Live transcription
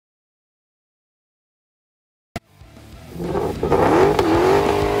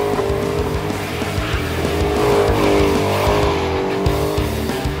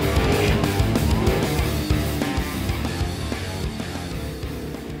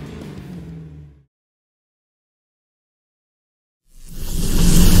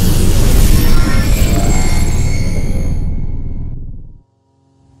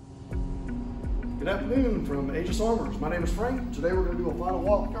Aegis Armors. My name is Frank. Today we're going to do a final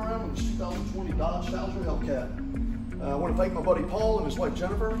walk around on this 2020 Dodge Challenger Hellcat. I want to thank my buddy Paul and his wife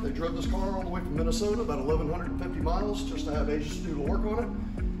Jennifer. They drove this car all the way from Minnesota, about 1,150 miles, just to have Aegis do the work on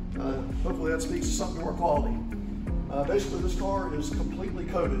it. Hopefully that speaks to something to our quality. Basically this car is completely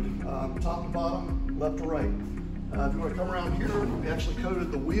coated, top to bottom, left to right. If you want to come around here, we actually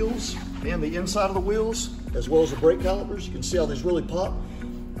coated the wheels and the inside of the wheels, as well as the brake calipers. You can see how these really pop.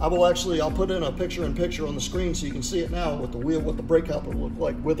 I'll put in a picture-in-picture on the screen so you can see it now with the wheel, what the brake caliper will look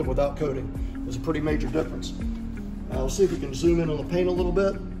like with and without coating. There's a pretty major difference. We'll see if we can zoom in on the paint a little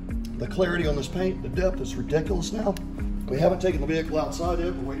bit. The clarity on this paint, the depth is ridiculous now. We haven't taken the vehicle outside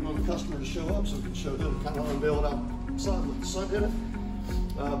yet. We're waiting on the customer to show up so we can show them, kind of unveil it outside with the sun in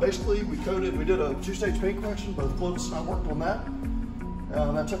it. Basically, we did a two-stage paint correction. Both Clovis and I worked on that.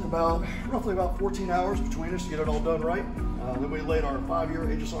 That took roughly about 14 hours between us to get it all done right. Then we laid our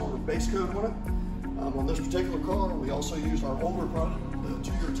 5-year Aegis Armor base coat on it. On this particular car, we also used our older product, the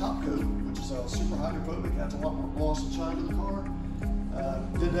 2-year top coat, which is super hydrophobic, adds a lot more gloss and shine to the car.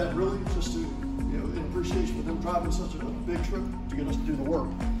 Did that really just to, in appreciation for them driving such a big trip to get us to do the work.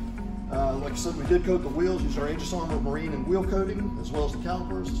 Like I said, we did coat the wheels, used our Aegis Armor marine and wheel coating, as well as the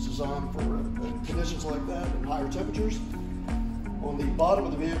calipers. It's designed for conditions like that and higher temperatures. On the bottom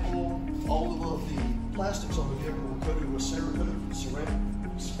of the vehicle, all of the plastics on the vehicle were coated with ceramic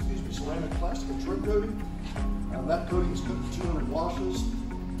plastic and trim coating. That coating is cooked to 200 washes.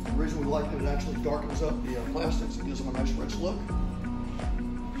 The reason we like it actually darkens up the plastics and gives them a nice rich look.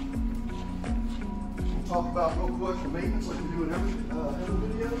 We'll talk about real quick the maintenance like we do in every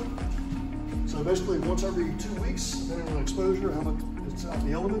video. So basically once every 2 weeks, depending on exposure, how much it's out in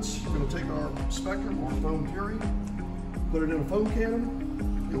the elements, we're going to take our Spectrum or foam Fury, put it in a foam cannon.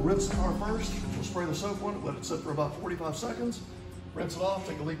 You'll rinse the car first. You'll spray the soap on it, let it sit for about 45 seconds, rinse it off,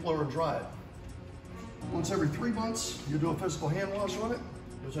 take a leaf blower and dry it. Once every 3 months, you'll do a physical hand wash on it.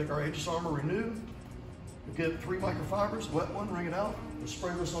 You'll take our Aegis Armor Renew. You'll get 3 microfibers, wet one, wring it out. You'll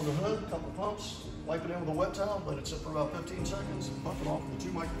spray this on the hood, a couple pumps, wipe it in with a wet towel, let it sit for about 15 seconds, and pump it off with the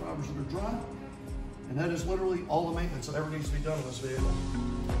 2 microfibers that are dry. And that is literally all the maintenance that ever needs to be done on this vehicle.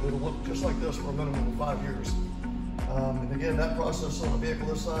 It'll look just like this for a minimum of 5 years. And again, that process on a vehicle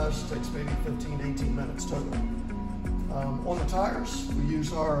this size takes maybe 15 to 18 minutes total. On the tires, we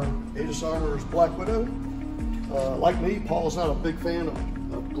use our Aegis Armors Black Widow. Like me, Paul's not a big fan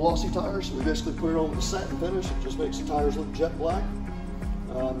of glossy tires, so we basically put it on with a satin finish. It just makes the tires look jet black.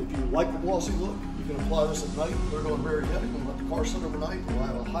 If you like the glossy look, you can apply this at night, put it on very heavy, and let the car sit overnight. It'll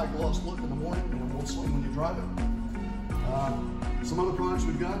have a high gloss look in the morning, and it won't swing when you drive it. Some other products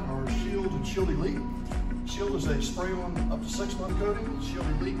we've got are Shield and Shield Elite. Shield is a spray-on up to 6-month coating. Shield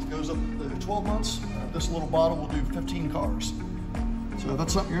Elite goes up to 12 months. This little bottle will do 15 cars. So if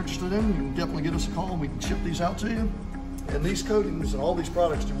that's something you're interested in, you can definitely give us a call and we can ship these out to you. And these coatings and all these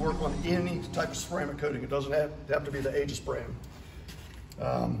products do work on any type of ceramic coating. It doesn't have to be the Aegis brand.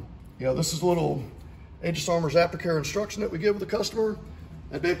 This is a little Aegis Armors aftercare instruction that we give the customer.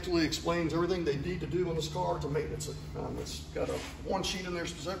 It basically explains everything they need to do on this car to maintenance it. It's got one sheet in there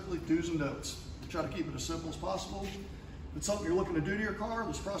specifically, do's and don'ts. Try to keep it as simple as possible. If it's something you're looking to do to your car,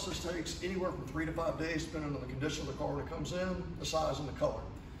 this process takes anywhere from 3 to 5 days, depending on the condition of the car when it comes in, the size, and the color.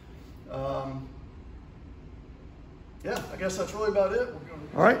 Yeah, I guess that's really about it.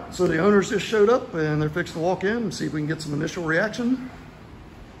 All right, so the owners just showed up and they're fixing to walk in and see if we can get some initial reaction.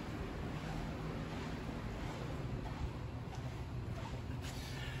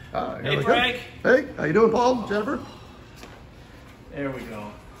 Hey, Frank. Hey, how you doing, Paul? Jennifer? There we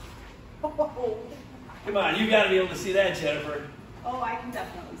go. Come on, you got to be able to see that, Jennifer. Oh, I can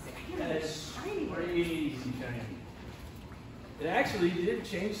definitely see. That's pretty easy, shiny. It actually did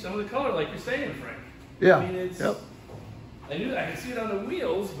change some of the color, like you're saying, Frank. Yeah. I mean, it's. Yep. I can see it on the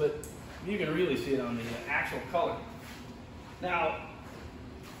wheels, but you can really see it on the actual color. Now,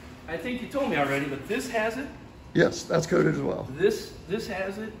 I think you told me already, but this has it. Yes, that's coated as well. This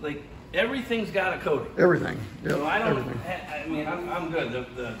has it. Like everything's got a coating. Everything. Yep. So I don't. Everything. I mean, I'm good.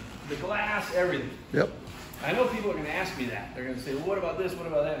 The glass, everything. Yep. I know people are going to ask me that. They're going to say, well, what about this? What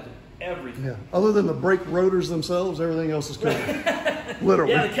about that? Everything. Yeah. Other than the brake rotors themselves, everything else is coated.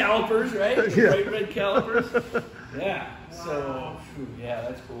 Literally. Yeah, the calipers, right? The Yeah. bright red calipers. Yeah. So, yeah,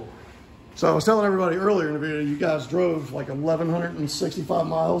 that's cool. So I was telling everybody earlier in the video, you guys drove like 1,165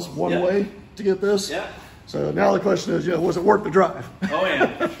 miles one way to get this. Yeah. So now the question is, was it worth the drive? Oh,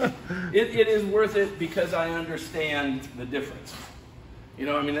 yeah. It is worth it because I understand the difference.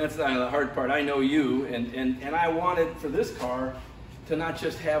 I mean, that's the hard part. I know you, and I wanted for this car to not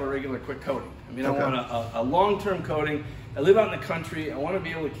just have a regular quick coating. I mean, I want a long-term coating. I live out in the country. I want to be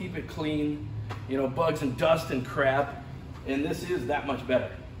able to keep it clean. you know, bugs and dust and crap, and this is that much better.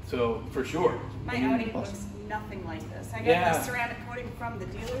 So for sure. My Audi looks nothing like this. I got the ceramic coating from the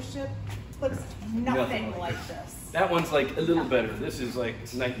dealership. Looks nothing like this. That one's like a little better. This is like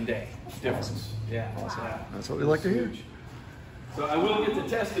night and day difference. Yeah. Wow. That's what we like to hear. So I will get to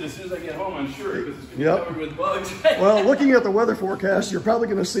test it as soon as I get home, I'm sure, because it's going to be covered with bugs. Well, looking at the weather forecast, you're probably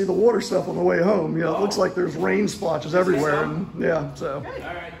going to see the water stuff on the way home. You know, it looks like there's rain splotches everywhere. And, yeah, so. Good.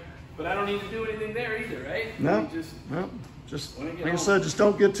 All right. But I don't need to do anything there either, right? No. Just like I said, just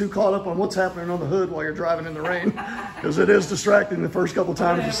don't get too caught up on what's happening on the hood while you're driving in the rain, because it is distracting the first couple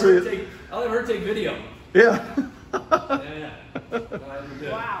times you see it. I'll have her take video. Yeah. Yeah.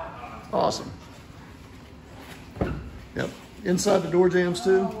 Wow. Awesome. Yep. Inside the door jams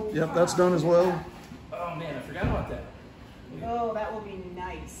too. Yep, that's done as well. Oh man, I forgot about that. Oh, that will be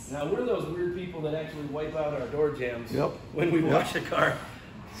nice. Now we're those weird people that actually wipe out our door jams when we Yep. wash a car,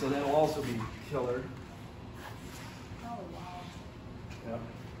 so that'll also be killer. Oh, wow. Yep.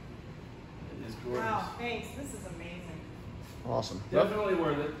 It is gorgeous. Wow, thanks. This is amazing. Awesome. Definitely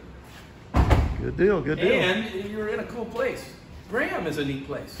worth it. Good deal. Good deal. And you're in a cool place. Graham is a neat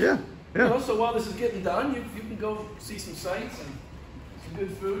place. Yeah. You know, Yeah. so while this is getting done, you can go see some sights and some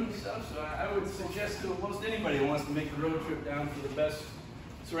good food and stuff. So I would suggest to almost anybody who wants to make the road trip down for the best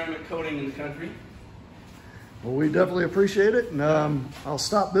ceramic coating in the country. Well, we definitely appreciate it, and I'll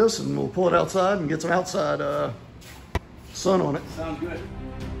stop this and we'll pull it outside and get some outside sun on it. Sounds good.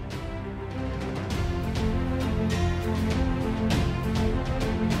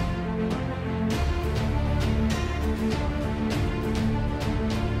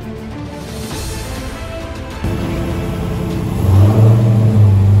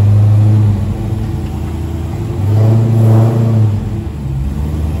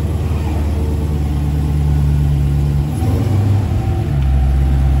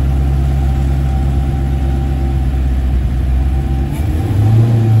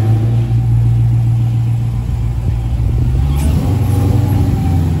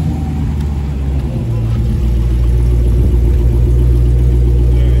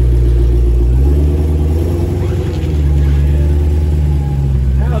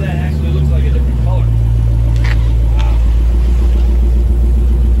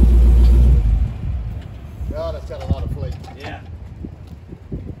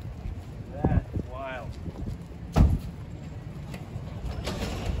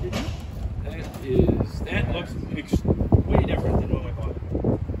 That looks way different than what I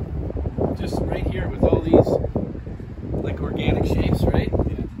bought. Just right here with all these like organic shapes, right?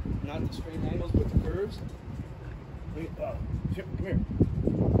 Yeah. Not the straight angles, but the curves. Come here.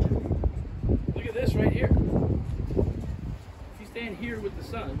 Look at this right here. If you stand here with the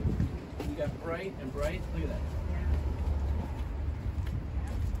sun, you got bright and bright. Look at that.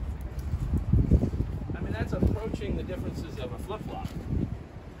 I mean, that's approaching the differences of a flip-flop.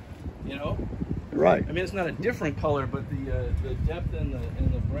 You know? Right. I mean, it's not a different color, but the depth and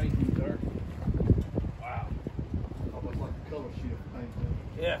the bright and dark. Wow. Almost like a color sheet of paint.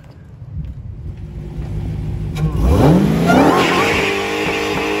 Yeah.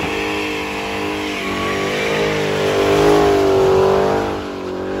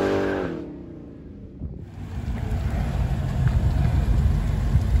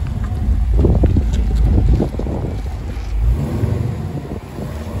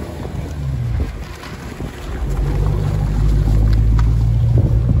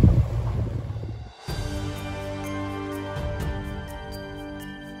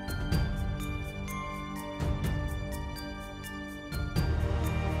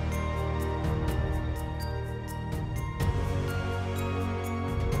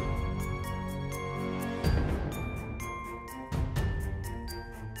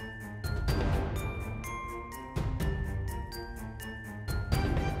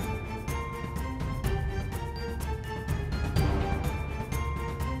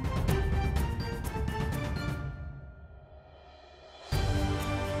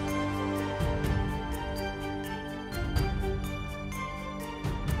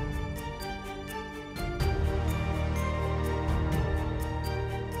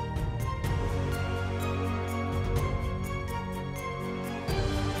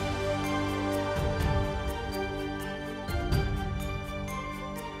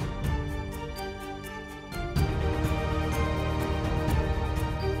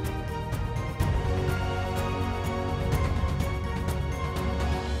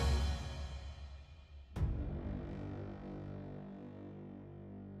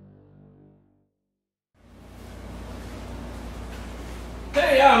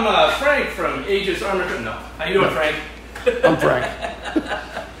 Hey, I'm Frank from Aegis Armors. No, how you doing, Frank? I'm Frank.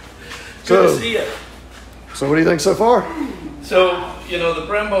 Good to see you. So what do you think so far? So, you know,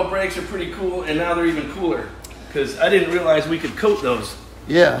 the Brembo brakes are pretty cool, and now they're even cooler, because I didn't realize we could coat those.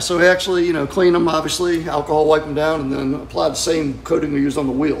 Yeah, so we actually, you know, clean them, obviously, alcohol wipe them down, and then apply the same coating we used on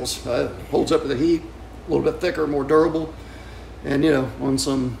the wheels. Holds up to the heat, a little bit thicker, more durable. And, you know, on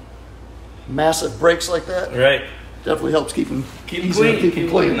some massive brakes like that, right, definitely helps keep them clean. Keep them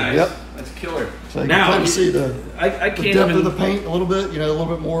clean. Nice. Yep. That's killer. So you now, can kind of see the depth of the paint a little bit, you know, a little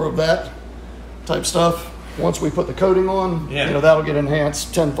bit more of that type stuff. Once we put the coating on, you know, that'll get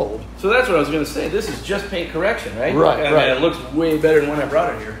enhanced tenfold. So that's what I was going to say. This is just paint correction, right? Right, I mean, it looks way better than when I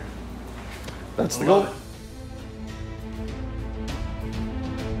brought it here. That's the goal.